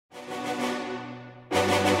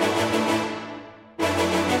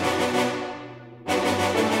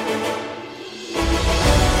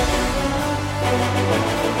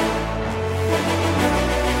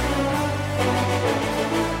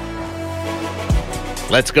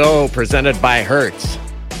Let's Go, presented by Hertz.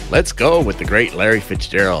 Let's go with the great Larry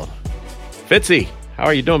Fitzgerald. Fitzy, how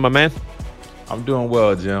are you doing, my man? I'm doing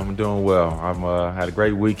well, Jim. I'm doing well. I'm had a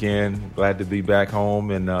great weekend. Glad to be back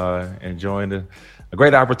home and enjoying a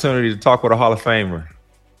great opportunity to talk with a Hall of Famer.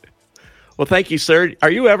 Well, thank you, sir.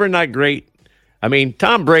 Are you ever not great? I mean,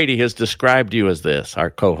 Tom Brady has described you as this, our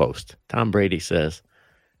co-host. Tom Brady says,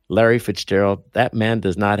 Larry Fitzgerald, that man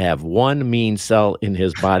does not have one mean cell in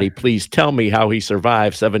his body. Please tell me how he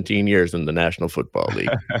survived 17 years in the National Football League.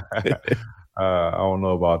 I don't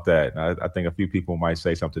know about that. I think a few people might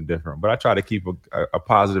say something different, but I try to keep a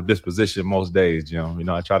positive disposition most days, Jim. You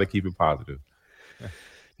know, I try to keep it positive.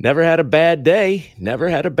 Never had a bad day. Never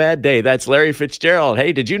had a bad day. That's Larry Fitzgerald.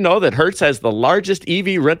 Hey, did you know that Hertz has the largest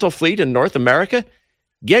EV rental fleet in North America?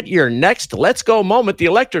 Get your next Let's Go moment the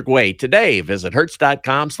electric way today. Visit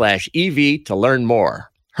Hertz.com/EV to learn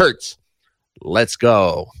more. Hertz, let's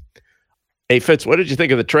go. Hey, Fitz, what did you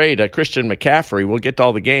think of the trade? Christian McCaffrey, we'll get to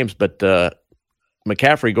all the games, but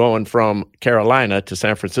McCaffrey going from Carolina to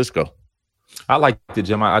San Francisco. I liked it,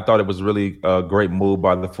 Jim. I thought it was really a great move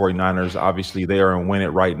by the 49ers. Obviously, they are in win it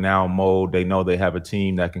right now mode. They know they have a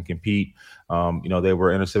team that can compete. They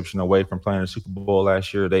were interception away from playing the Super Bowl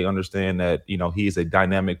last year. They understand that, he is a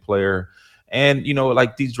dynamic player. And,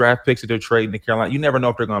 like these draft picks that they're trading to Carolina, you never know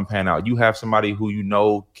if they're going to pan out. You have somebody who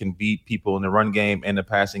can beat people in the run game and the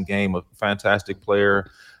passing game, a fantastic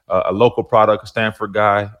player, a local product, a Stanford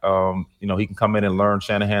guy. He can come in and learn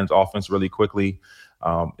Shanahan's offense really quickly.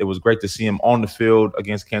 It was great to see him on the field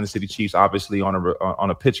against Kansas City Chiefs, obviously on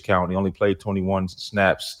a pitch count. He only played 21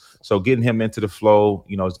 snaps. So getting him into the flow,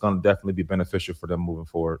 it's going to definitely be beneficial for them moving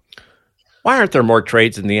forward. Why aren't there more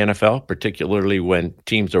trades in the NFL, particularly when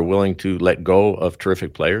teams are willing to let go of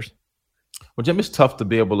terrific players? Well, Jim, it's tough to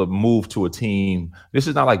be able to move to a team. This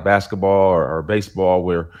is not like basketball or baseball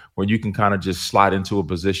where you can kind of just slide into a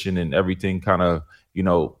position and everything kind of,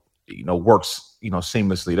 works,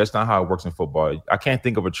 seamlessly. That's not how it works in football. I can't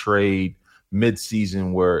think of a trade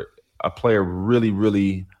mid-season where a player really,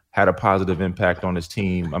 really had a positive impact on his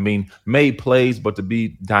team. I mean, made plays, but to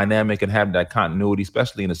be dynamic and have that continuity,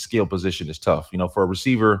 especially in a skill position, is tough. For a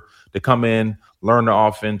receiver to come in, learn the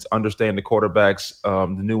offense, understand the quarterbacks,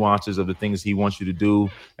 the nuances of the things he wants you to do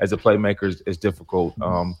as a playmaker is difficult.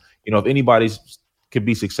 If anybody's could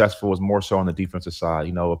be successful, is more so on the defensive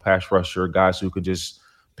side. A pass rusher, guys who could just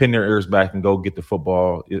pin their ears back and go get the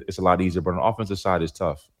football. It's a lot easier, but on the offensive side, it's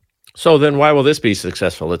tough. So then why will this be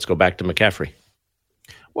successful? Let's go back to McCaffrey.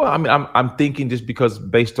 Well, I mean, I'm thinking just because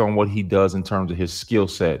based on what he does in terms of his skill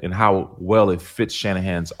set and how well it fits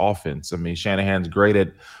Shanahan's offense. I mean, Shanahan's great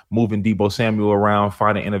at moving Deebo Samuel around,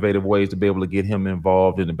 finding innovative ways to be able to get him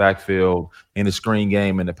involved in the backfield, in the screen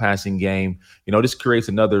game, in the passing game. This creates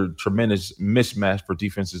another tremendous mismatch for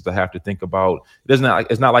defenses to have to think about. It's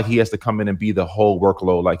not like he has to come in and be the whole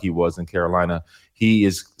workload like he was in Carolina. He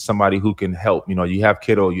is somebody who can help. You have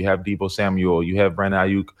Kittle, you have Deebo Samuel, you have Brandon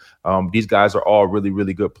Ayuk. These guys are all really,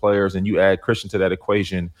 really good players, and you add Christian to that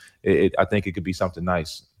equation, I think it could be something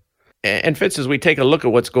nice. And Fitz, as we take a look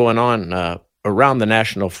at what's going on around the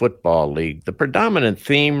National Football League, the predominant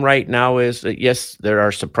theme right now is that, yes, there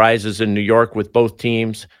are surprises in New York with both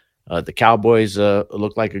teams. The Cowboys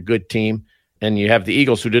look like a good team, and you have the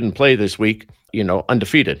Eagles, who didn't play this week,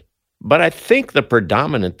 undefeated. But I think the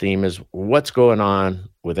predominant theme is what's going on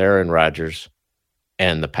with Aaron Rodgers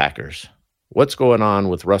and the Packers. What's going on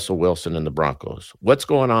with Russell Wilson and the Broncos? What's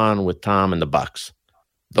going on with Tom and the Bucs?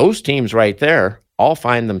 Those teams right there all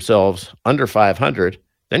find themselves under 500.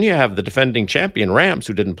 Then you have the defending champion Rams,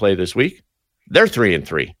 who didn't play this week. They're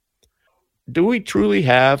 3-3. Do we truly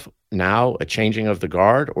have now a changing of the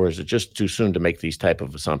guard, or is it just too soon to make these type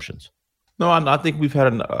of assumptions? No, I think we've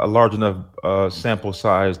had a large enough sample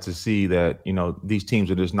size to see that, these teams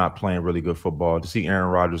are just not playing really good football. To see Aaron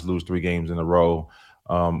Rodgers lose 3 games in a row,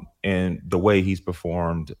 and the way he's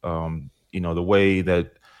performed, the way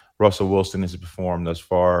that Russell Wilson has performed thus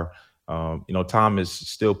far, Tom is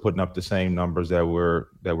still putting up the same numbers that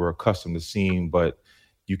we're accustomed to seeing, but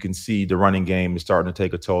you can see the running game is starting to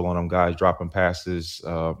take a toll on them. Guys dropping passes,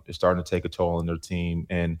 is starting to take a toll on their team.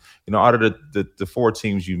 And, out of the 4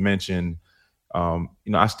 teams you mentioned,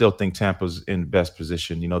 I still think Tampa's in the best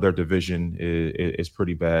position. Their division is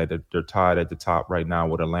pretty bad. They're tied at the top right now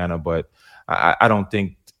with Atlanta, but I don't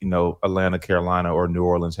think, Atlanta, Carolina, or New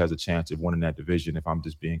Orleans has a chance of winning that division, if I'm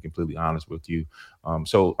just being completely honest with you.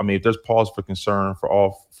 So, I mean, if there's pause for concern for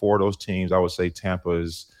all 4 of those teams, I would say Tampa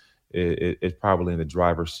is probably in the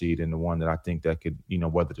driver's seat and the one that I think that could,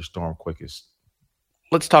 weather the storm quickest.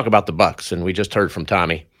 Let's talk about the Bucs, and we just heard from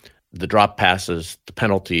Tommy. The drop passes, the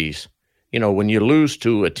penalties. When you lose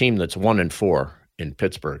to a team that's 1-4 in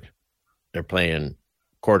Pittsburgh. They're playing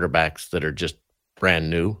quarterbacks that are just brand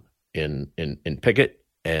new in Pickett,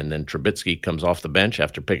 and then Trubisky comes off the bench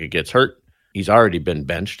after Pickett gets hurt. He's already been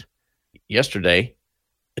benched. Yesterday,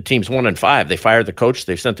 the team's 1-5. They fired the coach.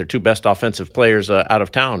 They've sent their two best offensive players out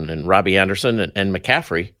of town, and Robbie Anderson and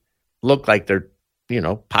McCaffrey look like they're,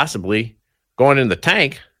 possibly going in the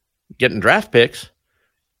tank, getting draft picks,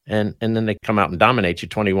 and then they come out and dominate you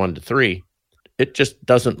 21-3. It just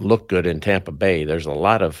doesn't look good in Tampa Bay. There's a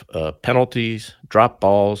lot of penalties, drop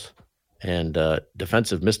balls, and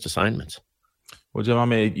defensive missed assignments. Well, Jim, I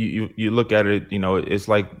mean, you look at it, it's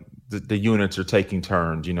like the units are taking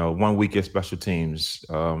turns. 1 week is special teams.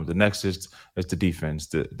 The next is the defense.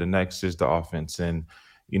 The next is the offense. And,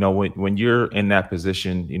 when you're in that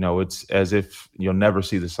position, it's as if you'll never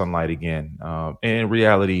see the sunlight again. And in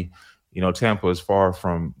reality, Tampa is far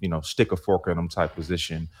from, stick a fork in them type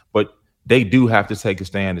position. But they do have to take a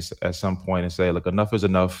stand at some point and say, look, enough is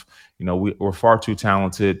enough. We're far too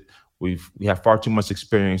talented. We have far too much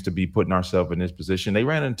experience to be putting ourselves in this position. They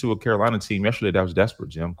ran into a Carolina team yesterday that was desperate,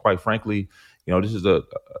 Jim. Quite frankly, this is a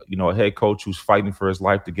head coach who's fighting for his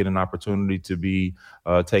life to get an opportunity to be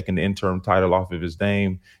taking the interim title off of his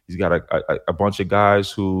name. He's got a bunch of guys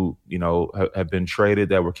who, have been traded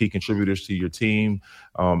that were key contributors to your team.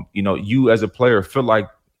 You as a player feel like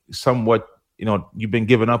somewhat, you've been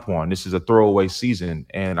given up on. This is a throwaway season.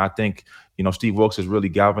 And I think, Steve Wilks has really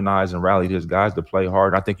galvanized and rallied his guys to play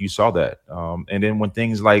hard. I think you saw that. And then when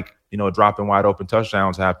things like, dropping wide open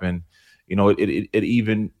touchdowns happen, it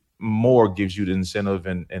even more gives you the incentive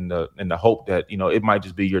and the hope that, it might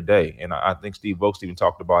just be your day. And I think Steve Wilks even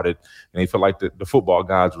talked about it. And he felt like the football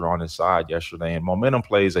gods were on his side yesterday. And momentum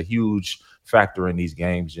plays a huge factor in these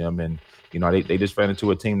games, Jim. And, they just ran into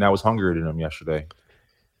a team that was hungrier than them yesterday.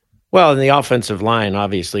 Well, and the offensive line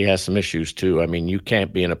obviously has some issues too. I mean, you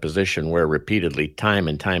can't be in a position where repeatedly, time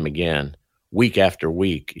and time again, week after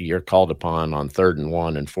week, you're called upon on 3rd and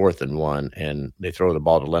 1 and 4th and 1, and they throw the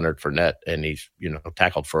ball to Leonard Fournette, and he's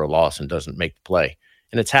tackled for a loss and doesn't make the play.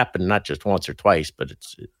 And it's happened not just once or twice, but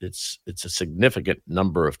it's a significant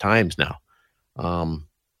number of times now.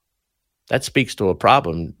 That speaks to a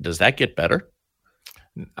problem. Does that get better?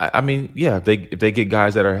 I mean, yeah, if they get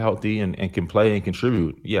guys that are healthy and can play and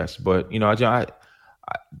contribute, yes. But,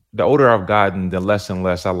 the older I've gotten, the less and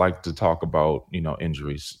less I like to talk about,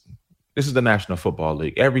 injuries. This is the National Football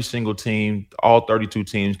League. Every single team, all 32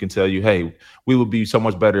 teams can tell you, hey, we would be so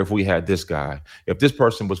much better if we had this guy, if this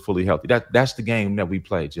person was fully healthy. That's the game that we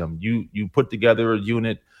play, Jim. You put together a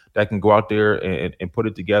unit that can go out there and put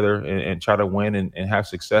it together and try to win and have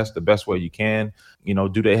success the best way you can.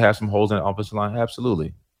 Do they have some holes in the offensive line?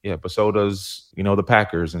 Absolutely. Yeah, but so does, the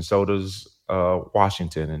Packers, and so does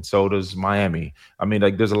Washington, and so does Miami. I mean,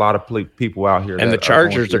 there's a lot of people out here. And the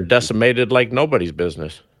Chargers are decimated like nobody's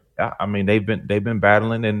business. Yeah, I mean, they've been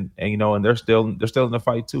battling and they're still in the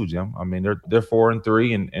fight too, Jim. I mean, they're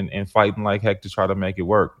 4-3 and fighting like heck to try to make it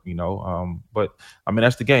work, But I mean,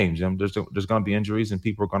 that's the game, Jim. There's going to be injuries and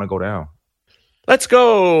people are going to go down. Let's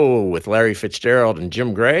go with Larry Fitzgerald and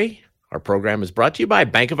Jim Gray. Our program is brought to you by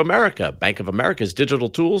Bank of America. Bank of America's digital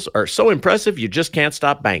tools are so impressive you just can't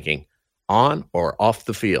stop banking, on or off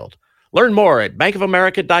the field. Learn more at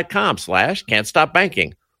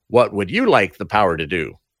bankofamerica.com/can'tstopbanking. What would you like the power to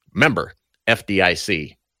do? Member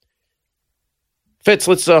FDIC. Fitz,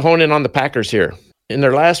 let's hone in on the Packers here. In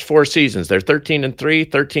their last 4 seasons, they're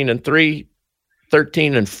 13-3, 13-3,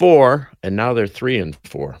 13-4, and now they're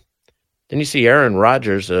 3-4. Then you see Aaron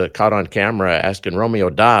Rodgers caught on camera asking Romeo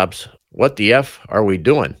Doubs, "What the F are we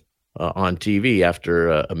doing?" On TV after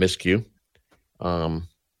a miscue.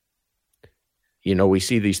 We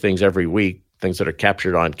see these things every week, things that are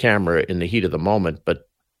captured on camera in the heat of the moment, but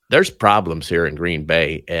there's problems here in Green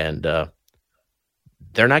Bay, and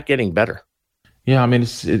they're not getting better. Yeah, I mean,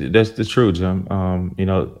 that's the truth, Jim.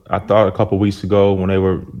 I thought a couple of weeks ago when they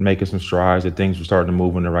were making some strides that things were starting to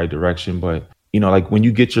move in the right direction. But, like when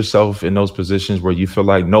you get yourself in those positions where you feel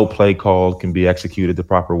like no play call can be executed the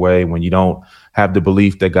proper way, when you don't have the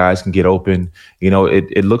belief that guys can get open,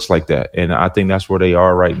 it looks like that. And I think that's where they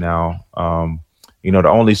are right now. The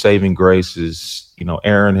only saving grace is,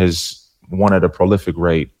 Aaron has won at a prolific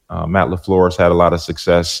rate. Matt LaFleur has had a lot of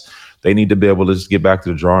success. They need to be able to just get back to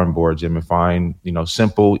the drawing board, Jim, and find,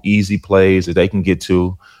 simple, easy plays that they can get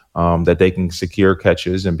to, that they can secure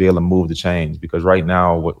catches and be able to move the chains. Because right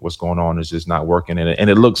now what's going on is just not working. And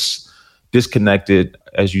it looks disconnected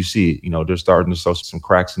as you see. They're starting to show some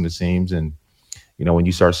cracks in the seams. And, when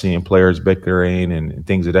you start seeing players bickering and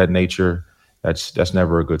things of that nature, that's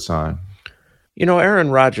never a good sign. Aaron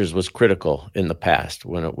Rodgers was critical in the past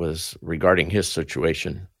when it was regarding his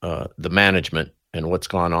situation, the management and what's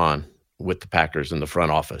gone on with the Packers in the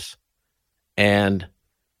front office. And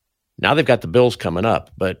now they've got the Bills coming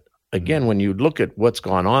up. But again, when you look at what's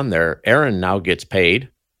gone on there, Aaron now gets paid,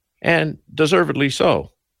 and deservedly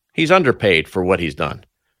so. He's underpaid for what he's done.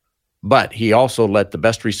 But he also let the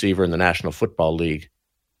best receiver in the National Football League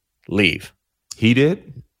leave. He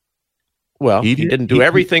did? Well, he didn't do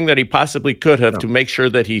everything that he possibly could have to make sure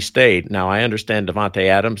that he stayed. Now, I understand Davante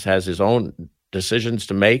Adams has his own decisions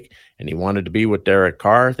to make, and he wanted to be with Derek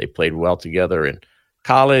Carr. They played well together in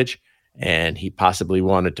college, and he possibly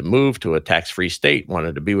wanted to move to a tax-free state,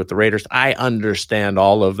 wanted to be with the Raiders. I understand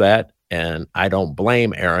all of that, and I don't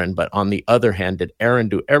blame Aaron. But on the other hand, did Aaron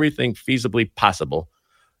do everything feasibly possible?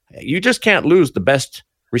 You just can't lose the best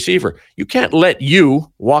receiver. You can't let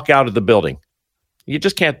you walk out of the building. You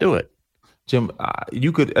just can't do it. Jim,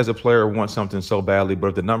 you could, as a player, want something so badly, but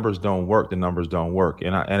if the numbers don't work, the numbers don't work.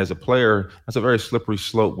 And as a player, that's a very slippery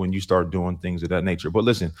slope when you start doing things of that nature. But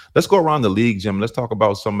listen, let's go around the league, Jim. Let's talk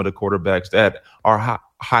about some of the quarterbacks that are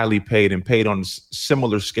highly paid and paid on a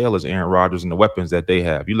similar scale as Aaron Rodgers and the weapons that they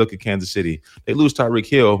have. You look at Kansas City, they lose Tyreek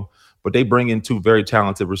Hill, but they bring in two very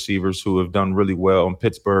talented receivers who have done really well in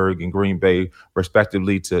Pittsburgh and Green Bay,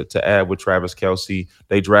 respectively, to add with Travis Kelce.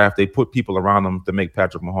 They put people around them to make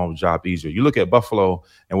Patrick Mahomes' job easier. You look at Buffalo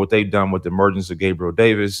and what they've done with the emergence of Gabriel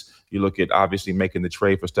Davis. You look at obviously making the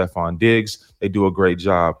trade for Stephon Diggs. They do a great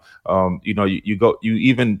job. When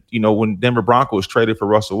Denver Broncos traded for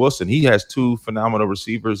Russell Wilson, he has two phenomenal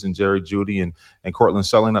receivers in Jerry Jeudy and Cortland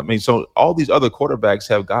Sutton. I mean, so all these other quarterbacks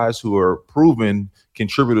have guys who are proven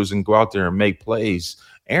contributors and go out there and make plays.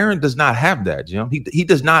 Aaron does not have that, Jim. He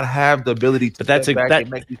does not have the ability to step back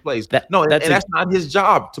and make these plays. That's not his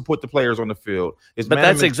job to put the players on the field.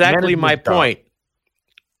 That's exactly my point.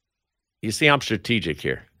 You see, I'm strategic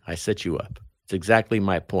here. I set you up. It's exactly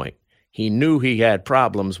my point. He knew he had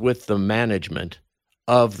problems with the management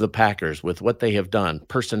of the Packers, with what they have done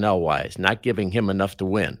personnel-wise, not giving him enough to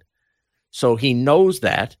win. So he knows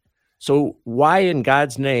that. So why in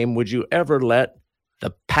God's name would you ever let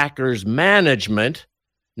the Packers management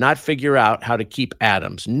not figure out how to keep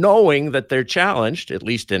Adams, knowing that they're challenged, at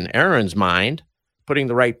least in Aaron's mind, putting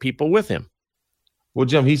the right people with him? Well,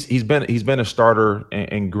 Jim, he's been a starter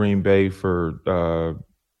in Green Bay for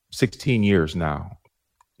 16 years now.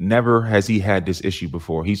 Never has he had this issue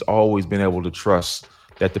before. He's always been able to trust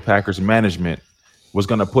that the Packers management was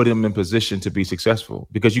going to put him in position to be successful,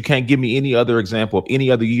 because you can't give me any other example of any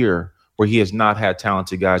other year where he has not had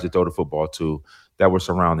talented guys to throw the football to that were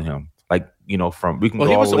surrounding him. Like, he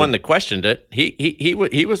was the one that questioned it. He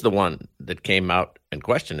was the one that came out and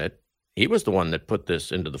questioned it. He was the one that put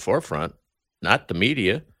this into the forefront, not the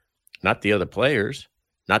media, not the other players,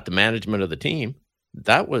 not the management of the team.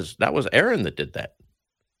 That was Aaron that did that.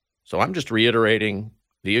 So I'm just reiterating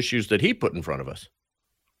the issues that he put in front of us.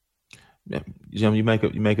 Jim, you make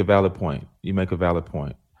a valid point.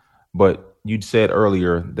 But you said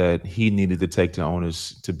earlier that he needed to take the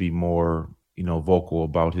onus to be more, vocal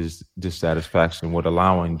about his dissatisfaction with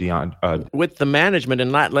allowing with the management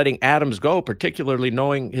and not letting Adams go, particularly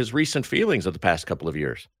knowing his recent feelings of the past couple of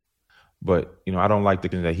years. But I don't like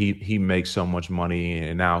that he makes so much money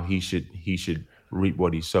and now he should reap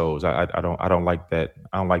what he sows. I don't like that.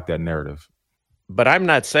 I don't like that narrative. But I'm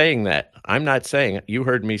not saying that. I'm not saying it. You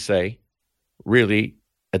heard me say, really,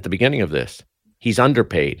 at the beginning of this, he's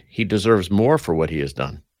underpaid. He deserves more for what he has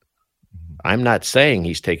done. I'm not saying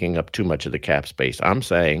he's taking up too much of the cap space. I'm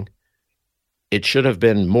saying it should have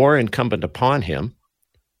been more incumbent upon him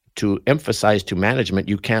to emphasize to management,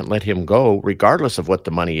 you can't let him go regardless of what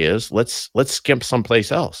the money is. Let's skimp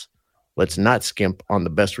someplace else. Let's not skimp on the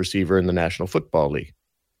best receiver in the National Football League.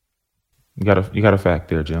 You got a fact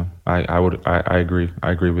there, Jim. I agree.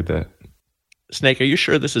 I agree with that. Snake, are you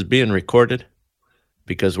sure this is being recorded?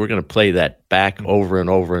 Because we're going to play that back over and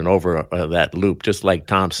over and over, that loop, just like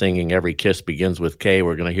Tom singing "Every Kiss Begins with K."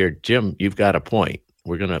 We're going to hear, Jim, you've got a point.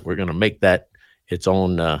 We're gonna make that its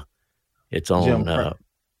own Jim,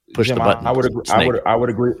 push Jim, the button.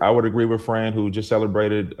 I would agree with Fran, who just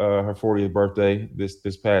celebrated her 40th birthday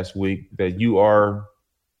this past week, that you are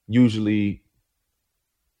usually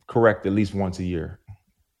correct at least once a year.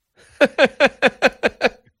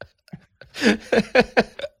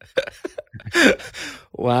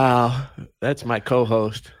 Wow, that's my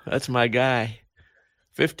co-host. That's my guy.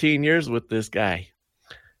 15 years with this guy.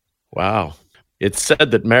 Wow. It's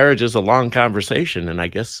said that marriage is a long conversation, and I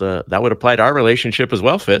guess that would apply to our relationship as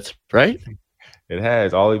well, Fitz, right? It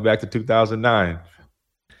has, all the way back to 2009.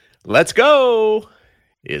 Let's Go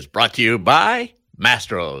is brought to you by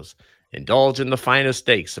Mastro's. Indulge in the finest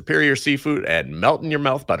steaks, superior seafood, and melt in your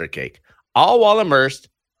mouth butter cake, all while immersed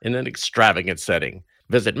in an extravagant setting.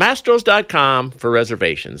 Visit Mastros.com for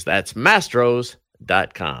reservations. That's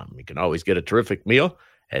Mastros.com. You can always get a terrific meal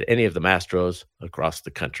at any of the Mastros across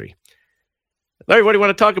the country. Larry, what do you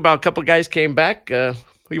want to talk about? A couple of guys came back. Who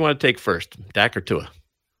do you want to take first, Dak or Tua?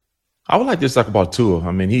 I would like to talk about Tua.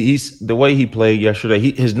 I mean, he's the way he played yesterday.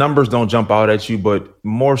 His numbers don't jump out at you, but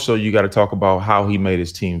more so, you got to talk about how he made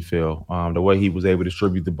his team feel. The way he was able to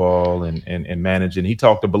distribute the ball and manage. And he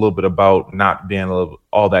talked a little bit about not being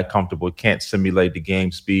all that comfortable. Can't simulate the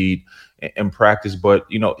game speed in practice, but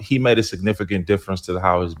he made a significant difference to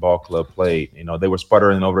how his ball club played. They were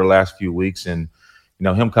sputtering over the last few weeks, and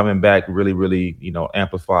him coming back really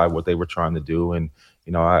amplified what they were trying to do. And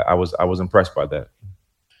I was impressed by that.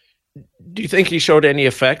 Do you think he showed any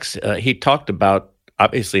effects? He talked about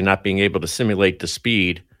obviously not being able to simulate the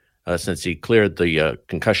speed since he cleared the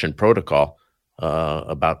concussion protocol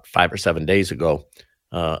about 5 or 7 days ago.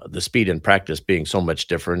 The speed in practice being so much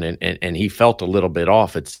different, and he felt a little bit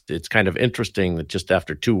off. It's kind of interesting that just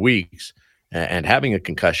after 2 weeks and having a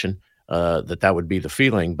concussion, that would be the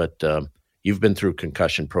feeling. But you've been through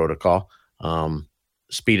concussion protocol.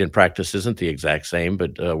 Speed in practice isn't the exact same,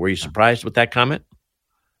 but were you surprised with that comment?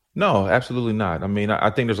 No, absolutely not. I mean, I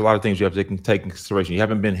think there's a lot of things you have to take in consideration. You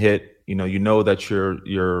haven't been hit. You know that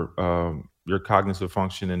your cognitive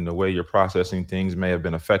function and the way you're processing things may have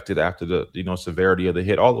been affected after the severity of the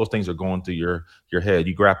hit. All those things are going through your head.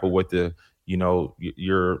 You grapple with the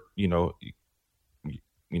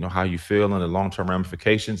how you feel and the long-term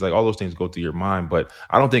ramifications. Like all those things go through your mind. But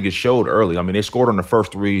I don't think it showed early. I mean, they scored on the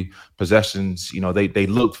first 3 possessions. They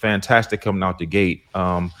looked fantastic coming out the gate.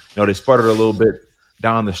 They sputtered a little bit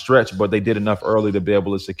down the stretch, but they did enough early to be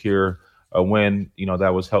able to secure a win.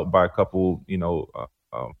 That was helped by a couple,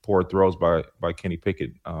 poor throws by Kenny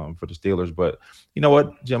Pickett for the Steelers. But you know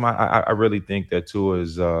what, Jim, I really think that Tua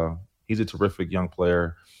is he's a terrific young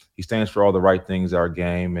player. He stands for all the right things in our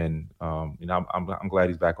game, and I'm glad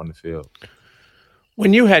he's back on the field.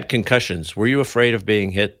 When you had concussions, were you afraid of being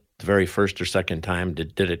hit the very first or second time?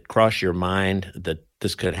 Did it cross your mind that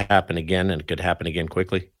this could happen again, and it could happen again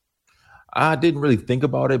quickly? I didn't really think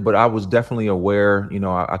about it, but I was definitely aware.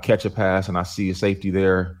 I catch a pass and I see a safety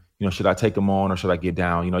there. Should I take him on or should I get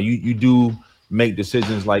down? You do make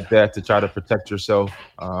decisions like that to try to protect yourself.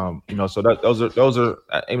 So those are.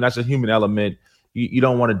 I mean, that's a human element. You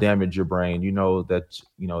don't want to damage your brain. That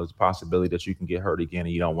there's a possibility that you can get hurt again,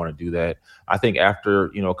 and you don't want to do that. I think after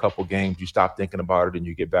a couple games, you stop thinking about it and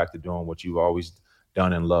you get back to doing what you've always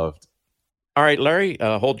done and loved. All right, Larry,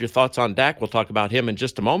 hold your thoughts on Dak. We'll talk about him in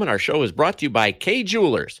just a moment. Our show is brought to you by Kay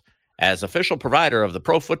Jewelers. As official provider of the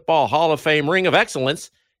Pro Football Hall of Fame Ring of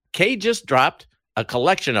Excellence, Kay just dropped a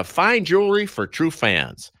collection of fine jewelry for true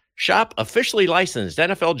fans. Shop officially licensed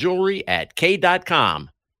NFL jewelry at Kay.com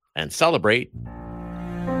and celebrate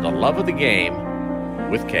the love of the game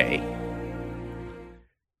with Kay.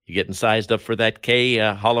 You getting sized up for that Kay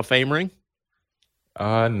Hall of Fame ring?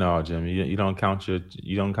 No, Jim. You don't count your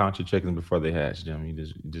chickens before they hatch, Jim. You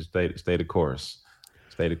just stay the course.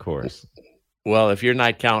 Stay the course. Well, if you're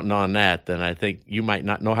not counting on that, then I think you might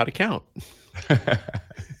not know how to count.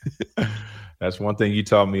 That's one thing you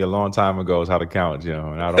taught me a long time ago is how to count,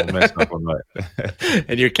 Jim, and I don't mess up on that.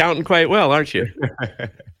 And you're counting quite well, aren't you?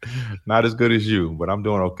 Not as good as you, but I'm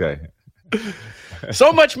doing okay.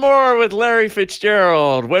 So much more with Larry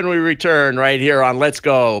Fitzgerald when we return right here on Let's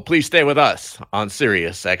Go. Please stay with us on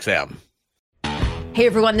Sirius XM. Hey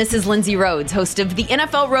everyone, this is Lindsay Rhodes, host of the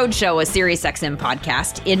NFL Roadshow, a SiriusXM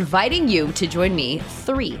podcast, inviting you to join me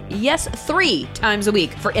 3 times a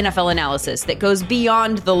week for NFL analysis that goes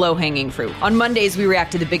beyond the low-hanging fruit. On Mondays, we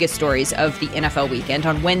react to the biggest stories of the NFL weekend.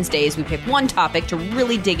 On Wednesdays, we pick one topic to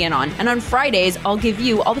really dig in on. And on Fridays, I'll give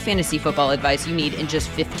you all the fantasy football advice you need in just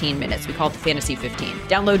 15 minutes. We call it the Fantasy 15.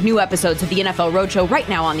 Download new episodes of the NFL Roadshow right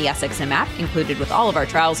now on the SXM app, included with all of our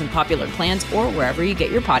trials and popular plans, or wherever you get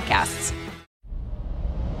your podcasts.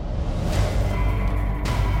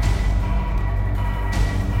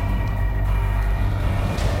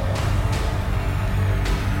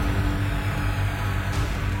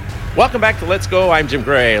 Welcome back to Let's Go. I'm Jim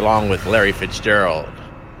Gray, along with Larry Fitzgerald.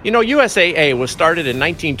 USAA was started in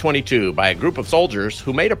 1922 by a group of soldiers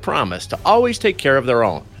who made a promise to always take care of their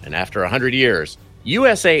own. And after 100 years,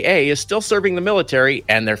 USAA is still serving the military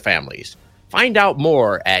and their families. Find out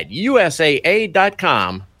more at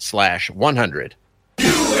usaa.com/100.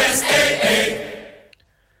 USAA!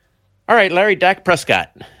 All right, Larry, Dak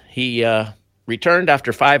Prescott. He returned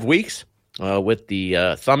after 5 weeks with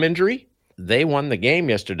the thumb injury. They won the game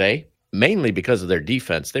yesterday, mainly because of their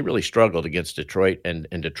defense. They really struggled against Detroit, and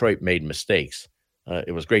Detroit made mistakes.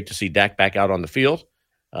 It was great to see Dak back out on the field.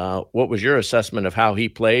 What was your assessment of how he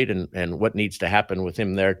played and what needs to happen with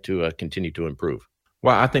him there to continue to improve?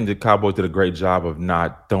 Well, I think the Cowboys did a great job of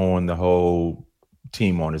not throwing the whole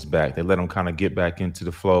team on his back. They let him kind of get back into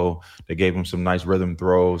the flow. They gave him some nice rhythm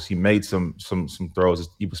throws. He made some throws.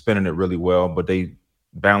 He was spinning it really well, but they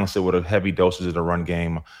balanced it with a heavy dosage of the run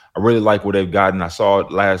game. I really like what they've gotten. I saw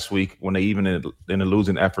it last week when they even in the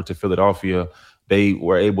losing effort to Philadelphia, they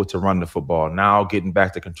were able to run the football. Now getting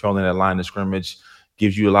back to controlling that line of scrimmage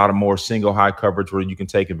gives you a lot of more single high coverage where you can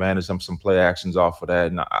take advantage of some play actions off of that.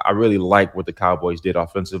 And I really like what the Cowboys did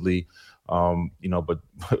offensively. But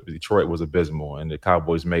Detroit was abysmal, and the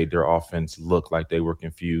Cowboys made their offense look like they were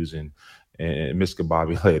confused and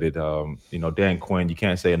miscombobulated. Dan Quinn, you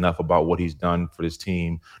can't say enough about what he's done for this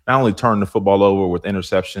team. Not only turning the football over with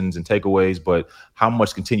interceptions and takeaways, but how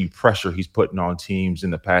much continued pressure he's putting on teams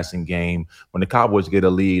in the passing game. When the Cowboys get a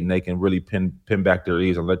lead and they can really pin back their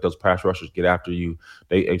ears and let those pass rushers get after you,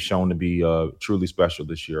 they've shown to be truly special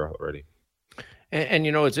this year already. And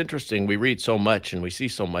it's interesting. We read so much and we see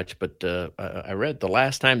so much, but I read the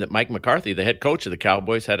last time that Mike McCarthy, the head coach of the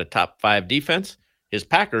Cowboys, had a top 5 defense, his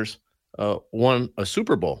Packers won a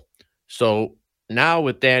Super Bowl. So now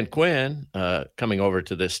with Dan Quinn coming over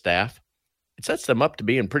to this staff, it sets them up to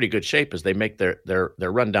be in pretty good shape as they make their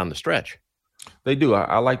run down the stretch. They do.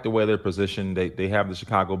 I like the way they're positioned. They have the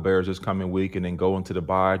Chicago Bears this coming week and then go into the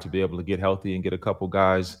bye to be able to get healthy and get a couple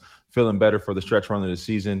guys feeling better for the stretch run of the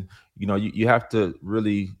season. You have to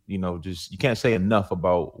really, you can't say enough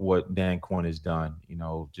about what Dan Quinn has done.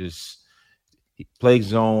 He plays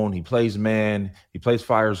zone, he plays man, he plays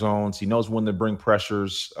fire zones. He knows when to bring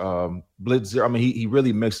pressures, blitz. I mean, he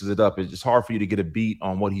really mixes it up. It's hard for you to get a beat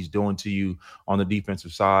on what he's doing to you on the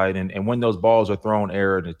defensive side. And when those balls are thrown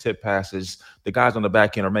air and the tip passes, the guys on the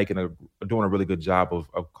back end are doing a really good job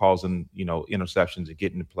of causing, interceptions and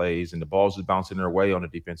getting the plays. And the balls are bouncing their way on the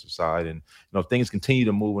defensive side. And, if things continue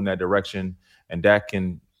to move in that direction and that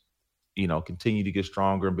can, continue to get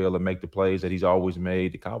stronger and be able to make the plays that he's always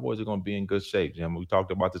made, the Cowboys are going to be in good shape, Jim. We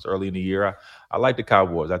talked about this early in the year. I like the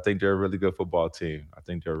Cowboys. I think they're a really good football team. I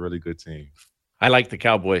think they're a really good team. I like the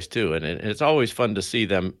Cowboys too, and it's always fun to see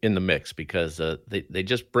them in the mix because they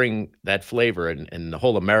just bring that flavor and the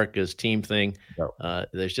whole America's team thing.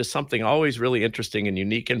 There's just something always really interesting and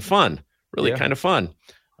unique and fun, really kind of fun.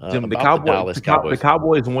 Jim, the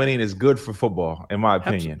Cowboys winning is good for football, in my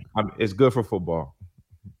opinion. It's good for football.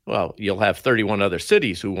 Well, you'll have 31 other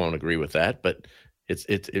cities who won't agree with that, but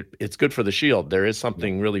it's good for the Shield. There is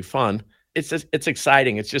something really fun. It's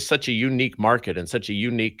exciting. It's just such a unique market and such a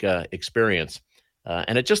unique experience,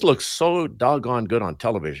 and it just looks so doggone good on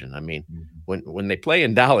television. I mean, when they play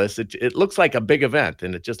in Dallas, it looks like a big event,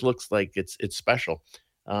 and it just looks like it's special.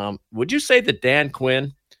 Would you say that Dan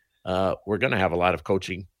Quinn? We're going to have a lot of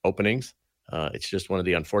coaching openings. It's just one of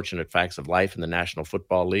the unfortunate facts of life in the National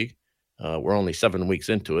Football League. We're only 7 weeks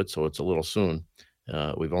into it, so it's a little soon.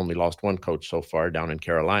 We've only lost one coach so far down in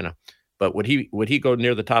Carolina. But would he go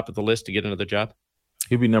near the top of the list to get another job?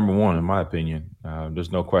 He'd be number one, in my opinion.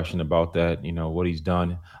 There's no question about that. What he's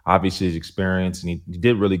done, obviously his experience, and he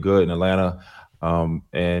did really good in Atlanta.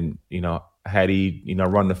 Had he,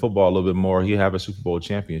 run the football a little bit more, he'd have a Super Bowl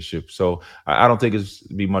championship. So I don't think it's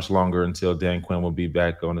be much longer until Dan Quinn will be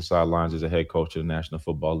back on the sidelines as a head coach of the National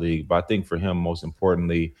Football League. But I think for him, most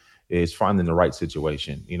importantly, is finding the right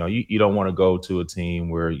situation. You don't want to go to a team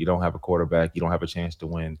where you don't have a quarterback, you don't have a chance to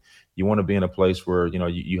win. You want to be in a place where,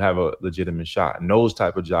 you have a legitimate shot. And those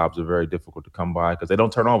type of jobs are very difficult to come by because they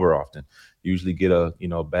don't turn over often. You usually get a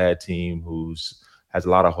bad team has a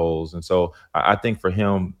lot of holes. And so I think for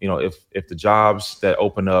him, if the jobs that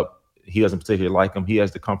open up, he doesn't particularly like them, he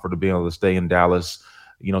has the comfort of being able to stay in Dallas,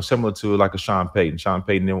 similar to like a Sean Payton. Sean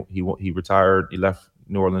Payton, he retired, he left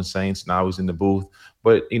New Orleans Saints. Now he's in the booth.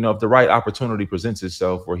 But, if the right opportunity presents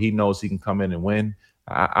itself where he knows he can come in and win,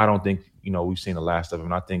 I don't think, we've seen the last of him.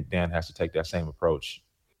 And I think Dan has to take that same approach.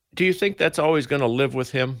 Do you think that's always going to live with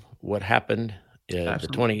him, what happened, the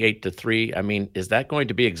 28-3? I mean, is that going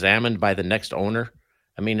to be examined by the next owner?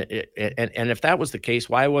 I mean, and if that was the case,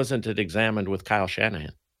 why wasn't it examined with Kyle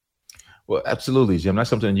Shanahan? Well, absolutely, Jim. That's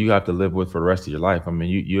something you have to live with for the rest of your life. I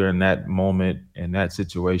mean, you're in that moment, in that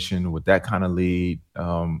situation with that kind of lead.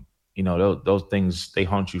 Those things, they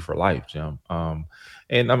haunt you for life, Jim.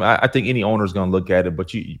 And I think any owner is going to look at it,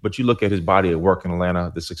 but you look at his body of work in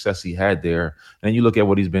Atlanta, the success he had there, and you look at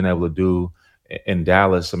what he's been able to do in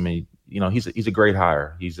Dallas. I mean, he's a great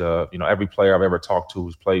hire. He's every player I've ever talked to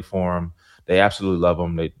who's played for him, they absolutely love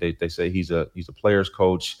him. They say he's a player's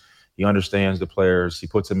coach. He understands the players. He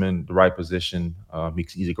puts them in the right position.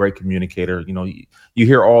 He's a great communicator. You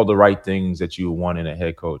hear all the right things that you want in a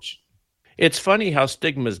head coach. It's funny how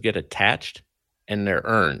stigmas get attached and they're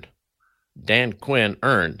earned. Dan Quinn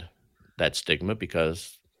earned that stigma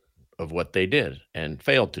because of what they did and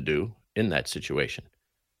failed to do in that situation.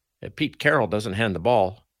 Pete Carroll doesn't hand the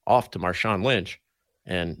ball off to Marshawn Lynch,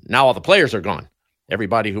 and now all the players are gone.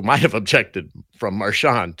 Everybody who might have objected, from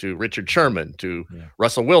Marshawn to Richard Sherman to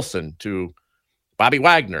Russell Wilson to Bobby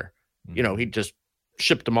Wagner, he just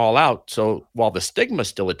shipped them all out. So while the stigma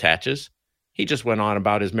still attaches, he just went on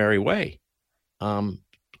about his merry way.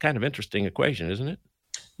 Kind of interesting equation, isn't it?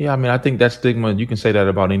 Yeah, I mean, I think that stigma, you can say that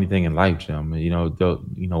about anything in life, Jim.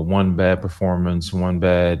 One bad performance, one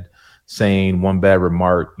bad saying, one bad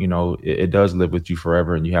remark, it does live with you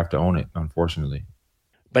forever, and you have to own it, unfortunately.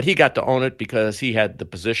 But he got to own it because he had the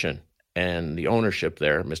position and the ownership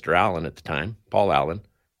there. Mr. Allen at the time, Paul Allen,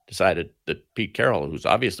 decided that Pete Carroll, who's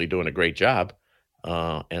obviously doing a great job,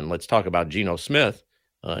 and let's talk about Geno Smith,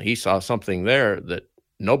 he saw something there that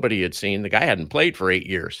nobody had seen. The guy hadn't played for 8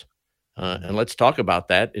 years. And let's talk about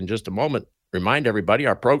that in just a moment. Remind everybody,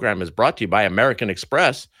 our program is brought to you by American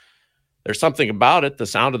Express. There's something about it, the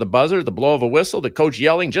sound of the buzzer, the blow of a whistle, the coach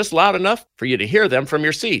yelling just loud enough for you to hear them from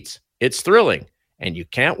your seats. It's thrilling, and you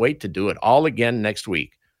can't wait to do it all again next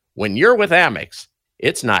week. When you're with Amex,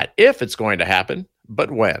 it's not if it's going to happen,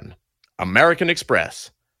 but when. American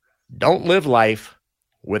Express. Don't live life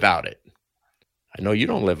without it. I know you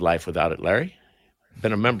don't live life without it, Larry.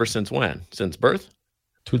 Been a member since when? Since birth?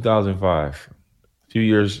 2005. A few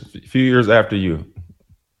years after you.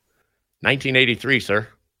 1983, sir.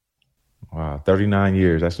 Wow, 39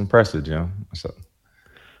 years. That's impressive, Jim. So,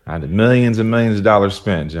 I had millions and millions of dollars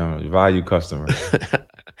spent, Jim. Value customer.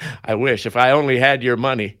 I wish. If I only had your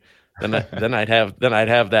money, then I'd have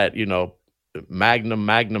that,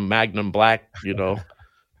 Magnum Black,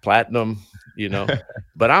 platinum,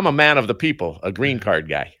 But I'm a man of the people, a green card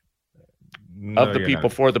guy. Of the people,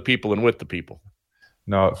 for the people, and with the people.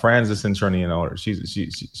 No, Fran's the Centurion owner.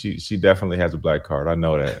 She definitely has a black card. I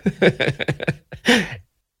know that.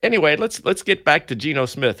 Anyway, let's get back to Geno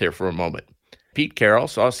Smith here for a moment. Pete Carroll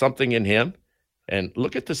saw something in him, and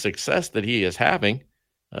look at the success that he is having.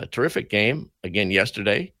 A terrific game again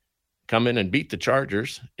yesterday. Come in and beat the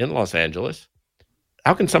Chargers in Los Angeles.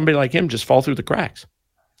 How can somebody like him just fall through the cracks?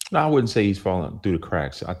 No, I wouldn't say he's fallen through the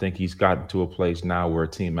cracks. I think he's gotten to a place now where a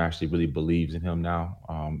team actually really believes in him now.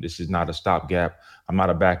 This is not a stopgap. I'm not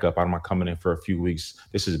a backup. I'm not coming in for a few weeks.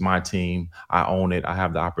 This is my team. I own it. I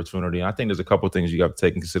have the opportunity. And I think there's a couple of things you got to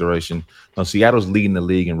take in consideration. Seattle's leading the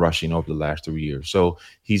league in rushing over the last 3 years. So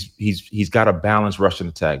he's got a balanced rushing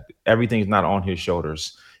attack. Everything's not on his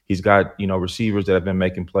shoulders. He's got, receivers that have been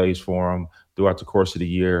making plays for him throughout the course of the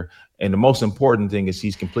year. And the most important thing is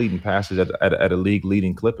he's completing passes at a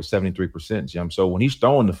league-leading clip of 73%, Jim. So when he's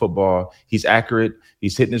throwing the football, he's accurate.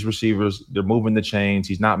 He's hitting his receivers. They're moving the chains.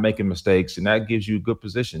 He's not making mistakes. And that gives you good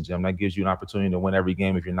position, Jim. That gives you an opportunity to win every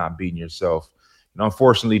game if you're not beating yourself.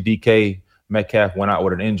 Unfortunately, DK Metcalf went out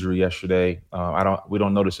with an injury yesterday. We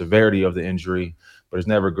don't know the severity of the injury, but it's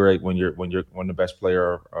never great when the best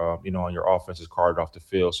player, on your offense is carted off the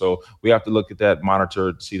field. So we have to look at that,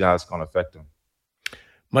 monitor, to see how it's going to affect him.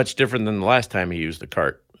 Much different than the last time he used the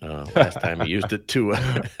cart. Last time he used it to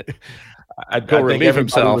go relieve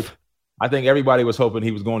himself. I think everybody was hoping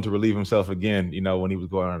he was going to relieve himself again, when he was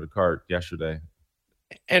going on the cart yesterday.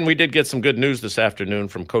 And we did get some good news this afternoon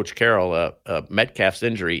from Coach Carroll. Metcalf's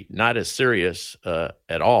injury, not as serious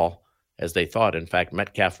at all as they thought. In fact,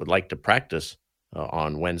 Metcalf would like to practice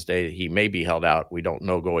on Wednesday. He may be held out. We don't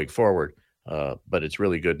know going forward, but it's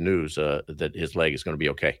really good news that his leg is going to be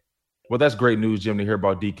okay. Well, that's great news, Jim, to hear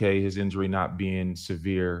about DK, his injury not being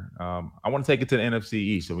severe. I want to take it to the NFC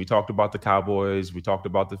East. And we talked about the Cowboys. We talked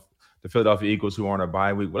about the Philadelphia Eagles, who are on a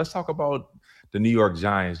bye week. Well, let's talk about the New York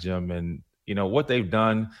Giants, Jim, and, what they've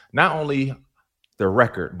done, not only their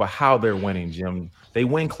record, but how they're winning, Jim. They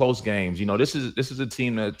win close games. This is a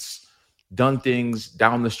team that's done things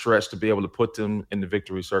down the stretch to be able to put them in the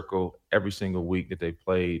victory circle every single week that they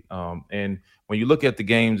played. And when you look at the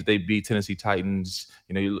games, they beat Tennessee Titans.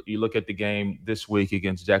 You look at the game this week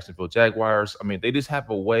against Jacksonville Jaguars. I mean, they just have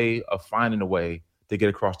a way of finding a way to get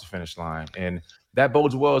across the finish line. And that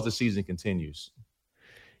bodes well as the season continues.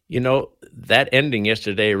 That ending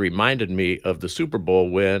yesterday reminded me of the Super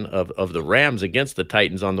Bowl win of the Rams against the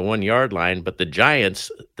Titans on the 1 yard line. But the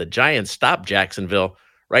Giants stopped Jacksonville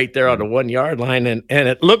right there on the 1 yard line. And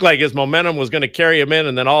it looked like his momentum was going to carry him in.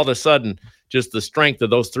 And then all of a sudden, just the strength of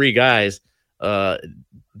those three guys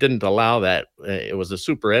didn't allow that. It was a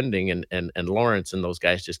super ending. And Lawrence and those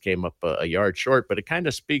guys just came up a yard short. But it kind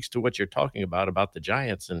of speaks to what you're talking about the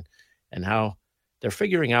Giants and how they're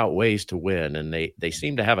figuring out ways to win, and they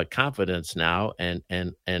seem to have a confidence now, and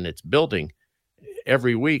it's building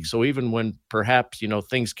every week. So even when perhaps,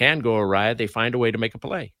 things can go awry, they find a way to make a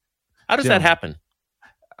play. How does that happen?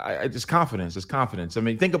 It's confidence. It's confidence. I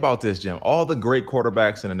mean, think about this, Jim. All the great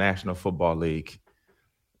quarterbacks in the National Football League.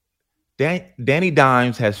 Danny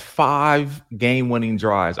Dimes has 5 game-winning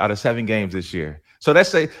drives out of 7 games this year. So let's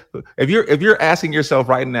say if you're asking yourself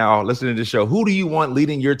right now, listening to the show, who do you want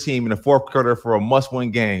leading your team in the fourth quarter for a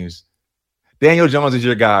must-win games? Daniel Jones is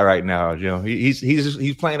your guy right now.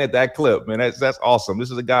 He's playing at that clip, man. That's awesome.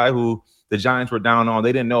 This is a guy who the Giants were down on.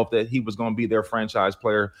 They didn't know if that he was going to be their franchise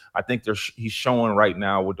player. I think he's showing right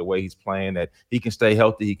now with the way he's playing that he can stay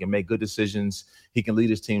healthy. He can make good decisions. He can lead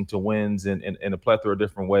his team to wins in a plethora of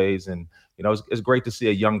different ways. And, it's great to see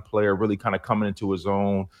a young player really kind of coming into his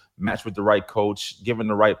own, matched with the right coach, given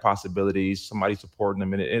the right possibilities, somebody supporting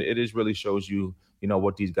him. And it just really shows you,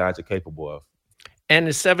 what these guys are capable of. And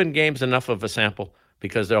is 7 games enough of a sample?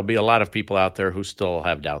 Because there'll be a lot of people out there who still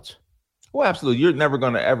have doubts. Well, absolutely. You're never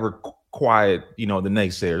going to ever quiet, the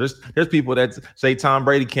naysayers. There's people that say Tom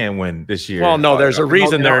Brady can't win this year. Well, no, there's a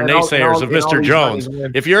reason there are naysayers of Mr. Jones.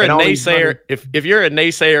 If you're a naysayer, if you're a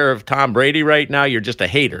naysayer of Tom Brady right now, you're just a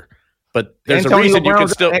hater. But there's a reason you can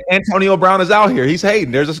still. Antonio Brown is out here. He's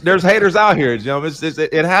hating. There's haters out here.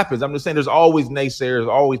 It happens. I'm just saying, there's always naysayers,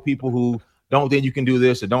 always people who don't think you can do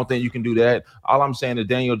this or don't think you can do that. All I'm saying is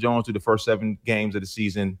Daniel Jones, through the first 7 games of the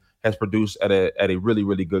season, has produced at a really,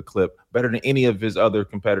 really good clip, better than any of his other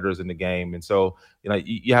competitors in the game. And so,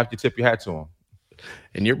 you have to tip your hat to him.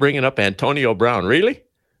 And you're bringing up Antonio Brown, really?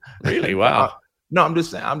 Really? Wow. No, I'm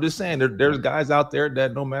just saying there's guys out there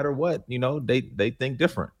that no matter what, they think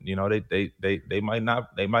different. They might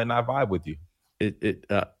not vibe with you.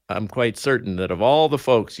 I'm quite certain that of all the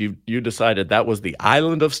folks, you decided that was the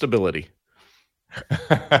island of stability.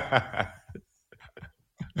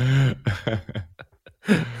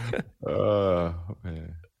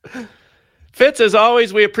 Man. Fitz, as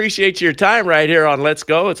always, we appreciate your time right here on Let's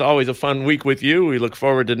Go. It's always a fun week with you. We look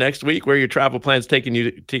forward to next week. Where are your travel plans taking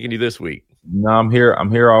you this week? No, I'm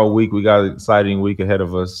here all week. We got an exciting week ahead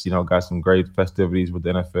of us. Got some great festivities with the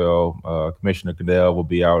NFL. Commissioner Goodell will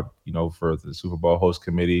be out, for the Super Bowl host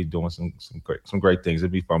committee, doing some great things.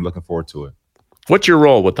 It'll be fun. I'm looking forward to it. What's your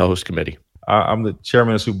role with the host committee? I'm the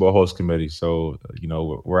chairman of the Super Bowl host committee. So,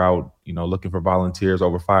 we're out, looking for volunteers,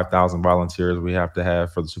 over 5,000 volunteers we have to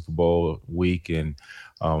have for the Super Bowl week, and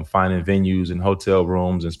finding venues and hotel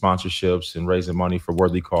rooms and sponsorships and raising money for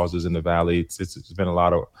worthy causes in the Valley. It's been a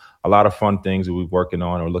lot of fun things that we're working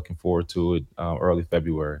on or looking forward to it early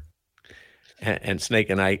February. And Snake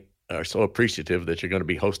and I are so appreciative that you're going to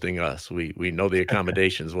be hosting us. We know the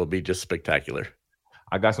accommodations will be just spectacular.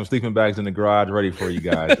 I got some sleeping bags in the garage ready for you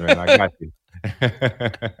guys, man. I got you.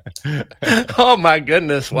 Oh my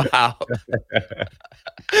goodness! Wow.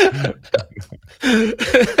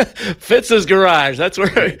 Fitz's garage. That's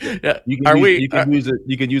where. Yeah. You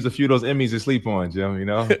can use a few of those Emmys to sleep on, Jim.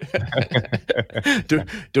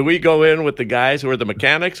 Do we go in with the guys who are the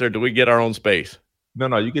mechanics, or do we get our own space?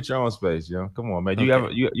 No, you get your own space, Jim. Come on, man.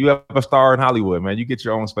 You have a star in Hollywood, man. You get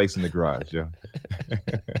your own space in the garage, Jim.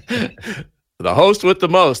 The host with the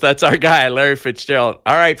most. That's our guy, Larry Fitzgerald.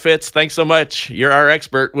 All right, Fitz, thanks so much. You're our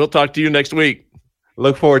expert. We'll talk to you next week.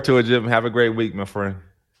 Look forward to it, Jim. Have a great week, my friend.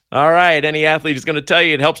 All right. Any athlete is going to tell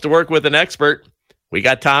you it helps to work with an expert. We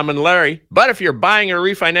got Tom and Larry. But if you're buying or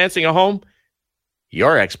refinancing a home,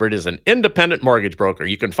 your expert is an independent mortgage broker.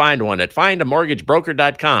 You can find one at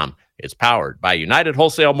findamortgagebroker.com. It's powered by United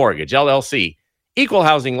Wholesale Mortgage, LLC, Equal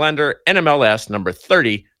Housing Lender, NMLS number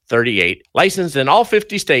 3038, licensed in all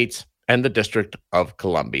 50 states and the District of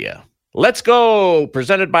Columbia. Let's Go,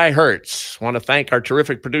 presented by Hertz. Want to thank our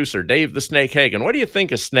terrific producer, Dave the Snake Hagen. What do you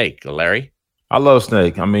think of Snake, Larry? I love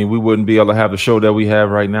Snake. I mean, we wouldn't be able to have the show that we have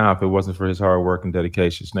right now if it wasn't for his hard work and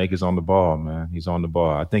dedication. Snake is on the ball, man. He's on the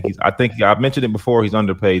ball. I think I've mentioned it before. He's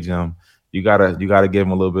underpaid, Jim. You gotta give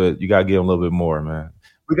him a little bit. You gotta give him a little bit more, man.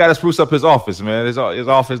 We got to spruce up his office, man. His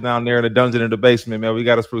office down there in the dungeon in the basement, man. We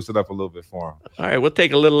got to spruce it up a little bit for him. All right, we'll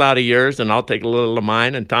take a little out of yours, and I'll take a little of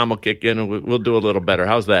mine, and Tom will kick in, and we'll do a little better.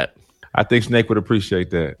 How's that? I think Snake would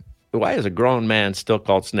appreciate that. Why is a grown man still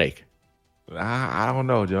called Snake? I don't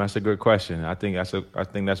know, Jim. That's a good question. I think that's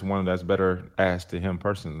one that's better asked to him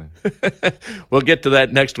personally. We'll get to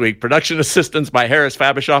that next week. Production assistance by Harris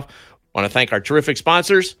Fabishoff. Want to thank our terrific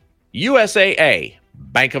sponsors: USAA,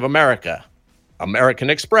 Bank of America, American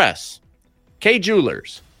Express, K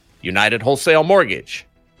Jewelers, United Wholesale Mortgage,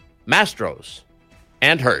 Mastros,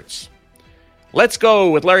 and Hertz. Let's Go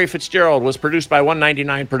with Larry Fitzgerald was produced by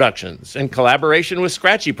 199 Productions in collaboration with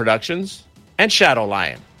Scratchy Productions and Shadow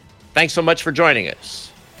Lion. Thanks so much for joining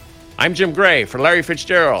us. I'm Jim Gray for Larry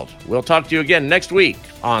Fitzgerald. We'll talk to you again next week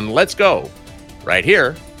on Let's Go, right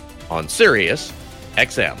here on Sirius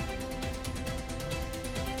XM.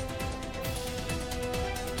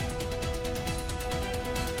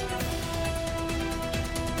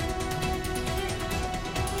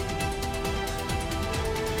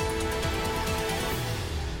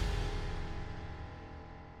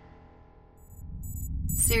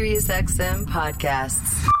 SiriusXM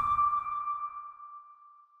podcasts.